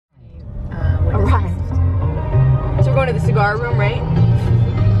to the cigar room, right?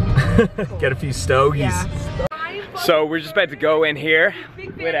 Get a few stogies. Yeah. So we're just about to go in here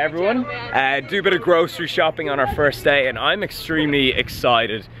with everyone, do a bit of grocery shopping on our first day, and I'm extremely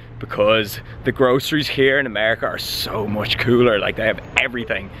excited because the groceries here in America are so much cooler. Like, they have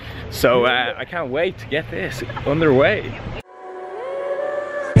everything. So I can't wait to get this underway.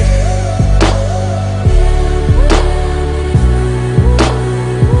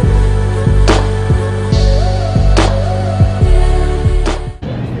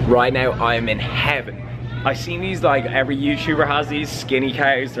 Right now I'm in heaven. I've seen these, like every YouTuber has these skinny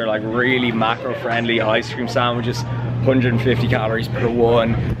cows. They're like really macro friendly ice cream sandwiches, 150 calories per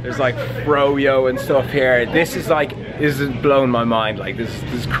one. There's like froyo and stuff here. This is blowing my mind. Like this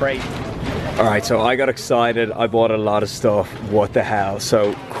is crazy. All right, so I got excited. I bought a lot of stuff. What the hell?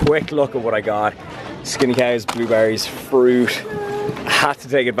 So quick look at what I got. Skinny cows, blueberries, fruit. Had to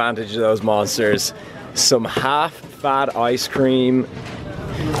take advantage of those monsters. Some half fat ice cream,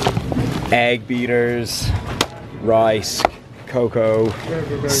 egg beaters, rice, cocoa,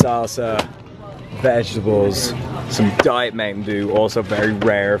 salsa, vegetables, some Diet Mountain Dew, also very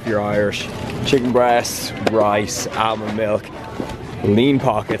rare if you're Irish, chicken breasts, rice, almond milk, lean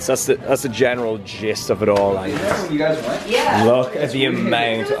pockets. That's the general gist of it all. Like, You guys went? Yeah. look at the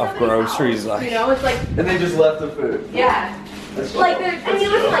amount of groceries. Like, You know, it's like, And they just left the food. yeah. Like, I mean, it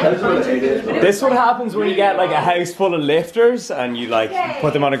was like, That's what it is. this is what happens when you get like a house full of lifters and you like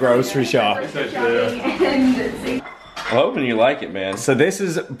put them on a grocery shop. And I'm hoping you like it, man. So this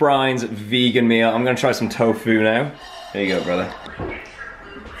is Brian's vegan meal. I'm gonna try some tofu now. There you go, brother.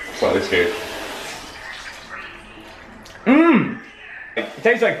 Slightly scared. Mmm! It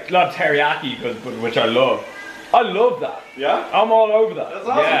tastes like a lot of teriyaki, which I love. I love that. Yeah? I'm all over that. That's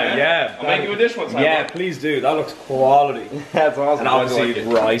awesome, Yeah, man. yeah. I'll make you a dish one time. Yeah, please do. That looks quality. That's awesome. And obviously I like it.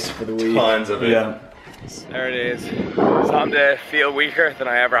 rice for the week. Tons of it. Yeah. There it is. It's time to feel weaker than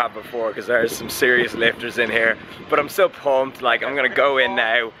I ever have before because there's some serious lifters in here. But I'm still pumped. Like, I'm gonna go in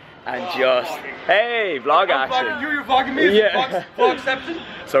now and just, hey, vlog action. You're vlogging me? Yeah. Vlogception?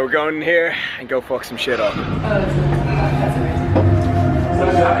 So we're going in here and go fuck some shit up.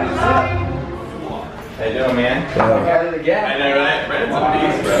 How you doing, man? Yeah. I know, right? Brandon's a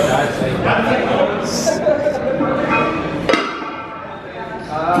beast, bro.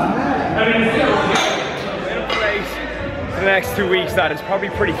 In a place for the next 2 weeks that is probably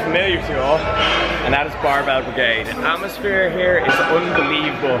pretty familiar to you all, and that is Barbell Brigade. The atmosphere here is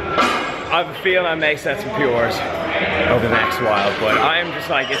unbelievable. I have a feeling I may set some PRs over the next while, but I am just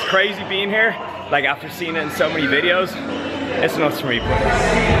like, it's crazy being here. Like, after seeing it in so many videos, it's nuts for me.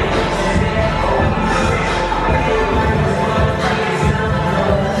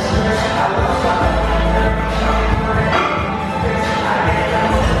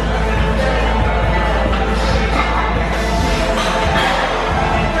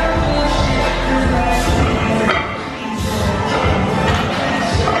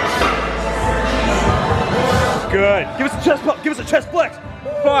 Good. Give us a chest pump. Give us a chest flex.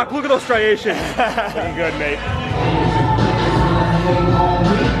 Fuck, look at those striations. Looking good, mate.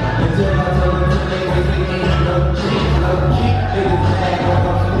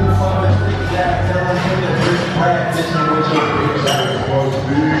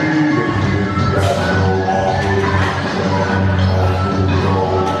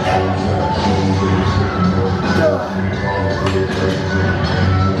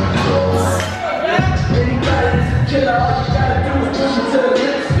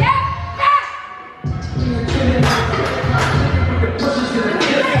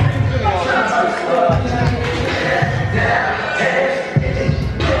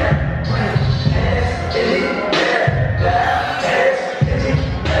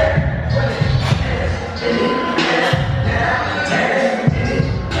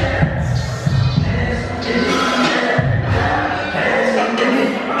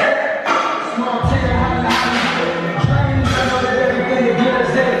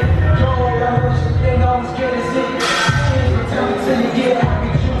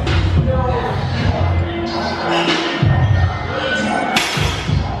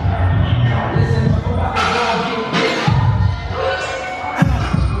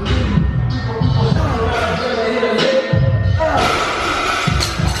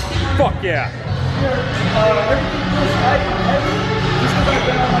 Fuck yeah.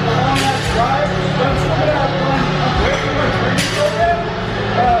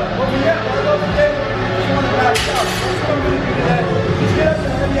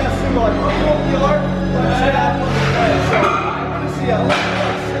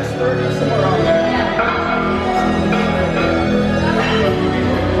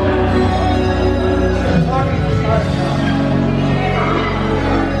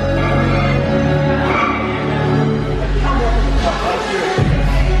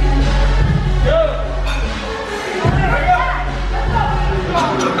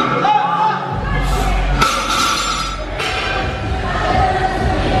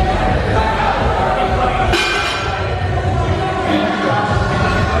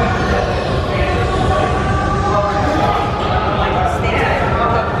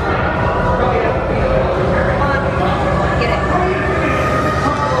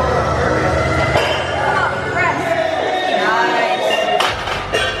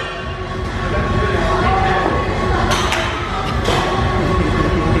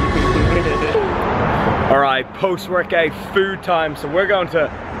 like post-workout food time. So we're going to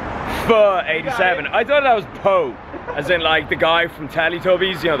Pho 87. I thought that was Po, as in like the guy from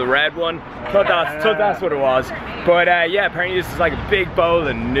Teletubbies, you know, the red one. Thought that's what it was. But yeah, apparently this is like a big bowl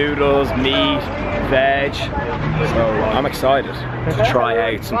of noodles, meat, veg. So I'm excited to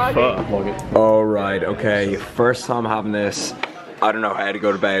try out some pho. All right, okay, first time having this. I don't know how to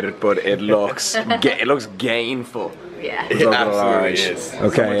go about it, but it looks gainful. Yeah. It absolutely is.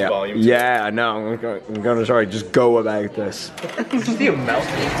 Okay, So yeah, I know. I'm gonna try just go about this. Just be a melt.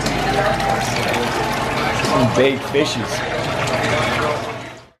 Some big fishies.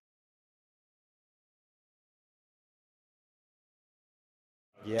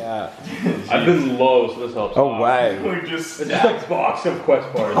 Yeah. I've been low, so this helps. Oh wow. We just It's just a box of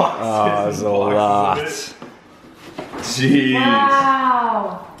Quest bars. Oh, that's a lot. Jeez.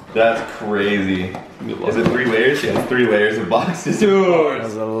 Wow. That's crazy. Is it 3 layers? Yeah, it's 3 layers of boxes. Dude,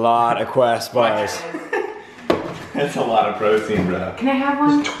 there's a lot of Quest bars. That's a lot of protein, bro. Can I have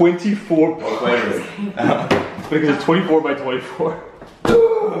one? 24 Flavors. Because it's 24 by 24.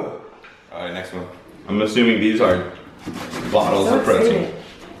 Alright, next one. I'm assuming these are bottles of protein.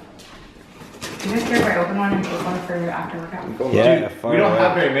 Do you guys care if I open one and take one for after workout? Yeah, We don't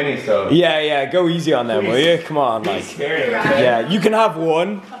have very many, so. Yeah, go easy on them, will you? Come on, like. Scary. Yeah, you can have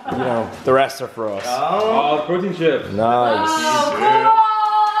one. You know, the rest are for us. Oh, protein chips. Nice. Oh,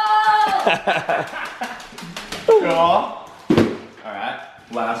 Cool. Alright,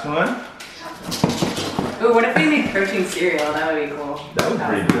 last one. Ooh, what if they made protein cereal? That would be cool. That was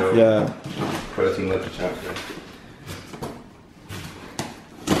pretty good. Yeah. Protein liquid chocolate.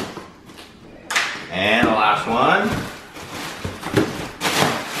 And the last one.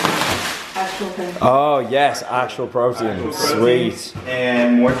 Actual protein. Oh yes, actual protein. Actual protein. Sweet.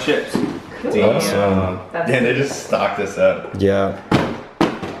 And more chips. Damn. Awesome. Yeah, they just stocked us up. Yeah.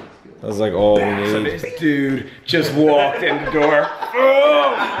 That's like all we need. This dude just walked in the door.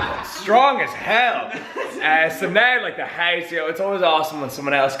 Oh, strong as hell. So now, like the house, you know, it's always awesome when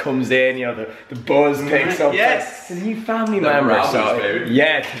someone else comes in. You know, the buzz picks up. Yes. It's a new family member. So baby.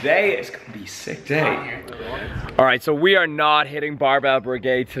 yeah, today is gonna be a sick day. All right, so we are not hitting Barbell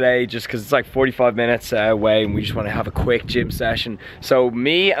Brigade today just because it's like 45 minutes away and we just want to have a quick gym session. So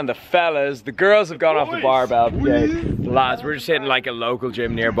me and the fellas, the girls have gone off the Barbell Brigade. The lads, we're just hitting like a local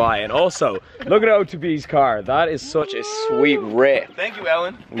gym nearby. And also, look at O2B's car. That is such a sweet rip. Thank you,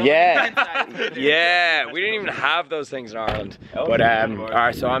 Ellen. Yeah, yeah, we didn't even have those things in Ireland. But all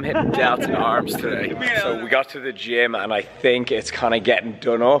right, so I'm hitting delts and arms today. So we got to the gym and I think it's kind of getting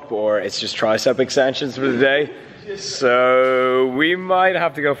done up, or it's just tricep extensions for the day. So we might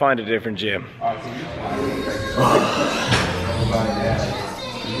have to go find a different gym.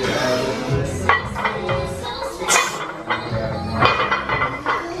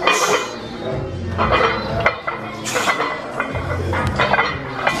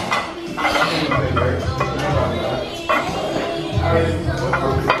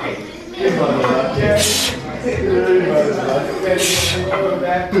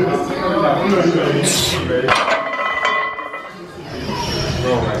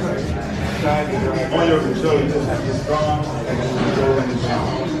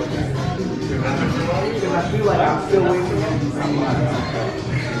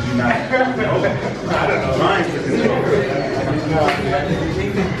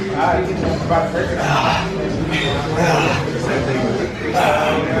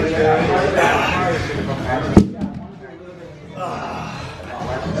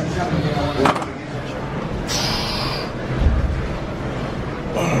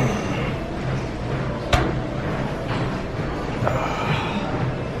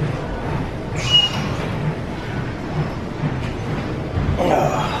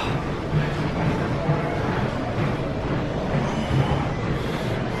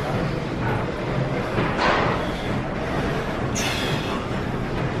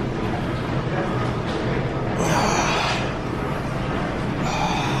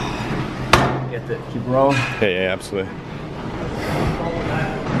 Keep rolling. Yeah, absolutely.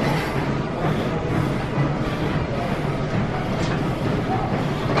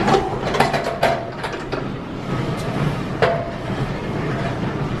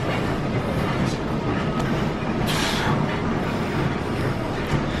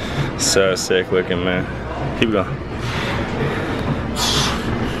 So sick looking, man. Keep going.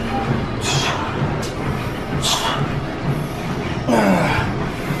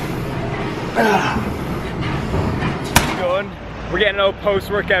 We're getting a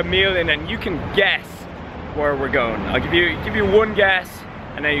post-workout meal in, and you can guess where we're going. I'll give you one guess,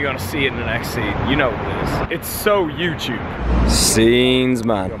 and then you're gonna see it in the next scene. You know what it is. It's so YouTube. Scenes,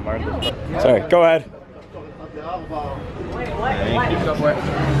 man. Sorry, go ahead. Yo,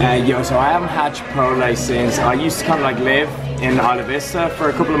 so I haven't had Chipotle since I used to kind of like live in Isla Vista for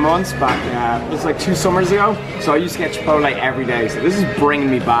a couple of months back, it was like 2 summers ago. So I used to get Chipotle every day. So this is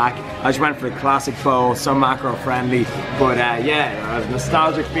bringing me back. I just went for the classic bowl, so macro friendly. But yeah, a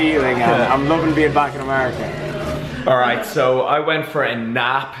nostalgic feeling, and I'm loving being back in America. Alright, so I went for a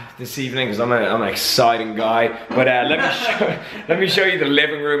nap this evening because I'm an exciting guy. But let me show you the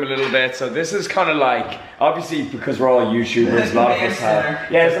living room a little bit. So this is kind of like, obviously because we're all YouTubers, a lot of us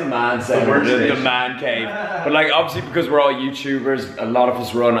have, yeah, it's a man center, the man cave. But like obviously because we're all YouTubers, a lot of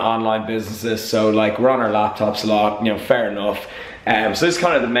us run online businesses. So like we're on our laptops a lot, you know, fair enough. So this is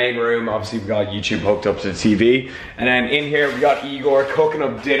kind of the main room. Obviously we got YouTube hooked up to the TV, and then in here we got Igor cooking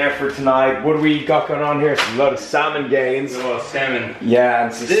up dinner for tonight. What do we got going on here? So a lot of salmon gains. A lot of salmon. Yeah.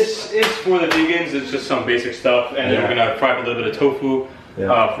 And this is for the vegans. It's just some basic stuff, and then we're gonna fry up a little bit of tofu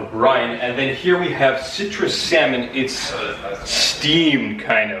for Brian. And then here we have citrus salmon. It's steamed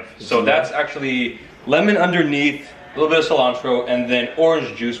kind of. So that's actually lemon underneath, a little bit of cilantro, and then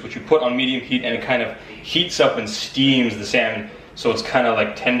orange juice, which you put on medium heat, and it kind of heats up and steams the salmon. So it's kind of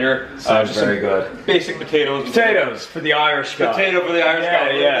like tender. Sounds very good. Basic potatoes. Potatoes for the Irish guy. Potato for the Irish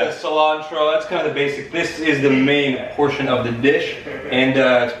guy. Yeah. Cilantro. That's kind of the basic. This is the main portion of the dish, and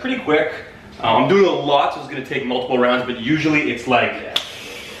it's pretty quick. I'm doing a lot, so it's going to take multiple rounds. But usually it's like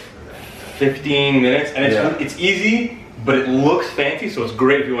 15 minutes, and it's easy. But it looks fancy, so it's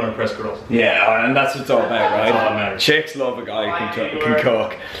great if you want to impress girls. Yeah, and that's what it's all about, right? That's all that matters. Chicks love a guy who can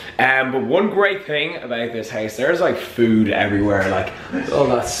cook. But one great thing about this house, there's like food everywhere, like all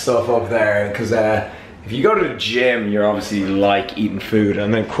that stuff up there. Because if you go to the gym, you're obviously like eating food,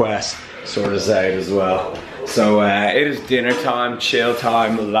 and then Quest sort us out as well. So it is dinner time, chill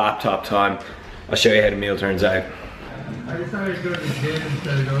time, laptop time. I'll show you how the meal turns out. I decided to go to the gym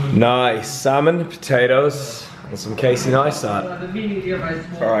instead of going. Nice salmon, potatoes. And some Casey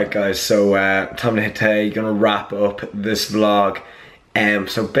Neistat. Alright guys, so time to hit today, gonna wrap up this vlog.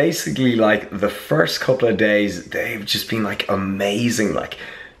 So basically like the first couple of days, they've just been like amazing. Like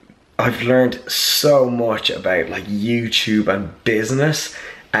I've learned so much about like YouTube and business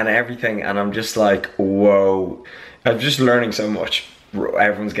and everything, and I'm just like, whoa. I'm just learning so much.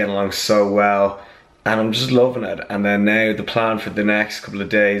 Everyone's getting along so well, and I'm just loving it. And then now the plan for the next couple of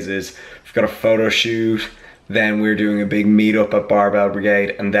days is we've got a photo shoot. Then we're doing a big meetup at Barbell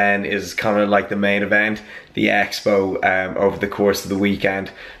Brigade, and then is kind of like the main event, the expo over the course of the weekend.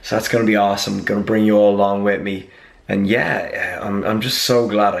 So that's gonna be awesome. I'm gonna bring you all along with me. And yeah, I'm just so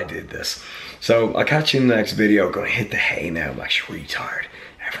glad I did this. So I'll catch you in the next video. Gonna hit the hay now. I'm actually really tired.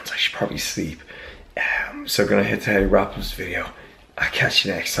 Everyone's actually probably asleep. So gonna hit the hay, wrap up this video. I'll catch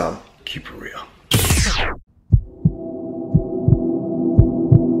you next time. Keep it real.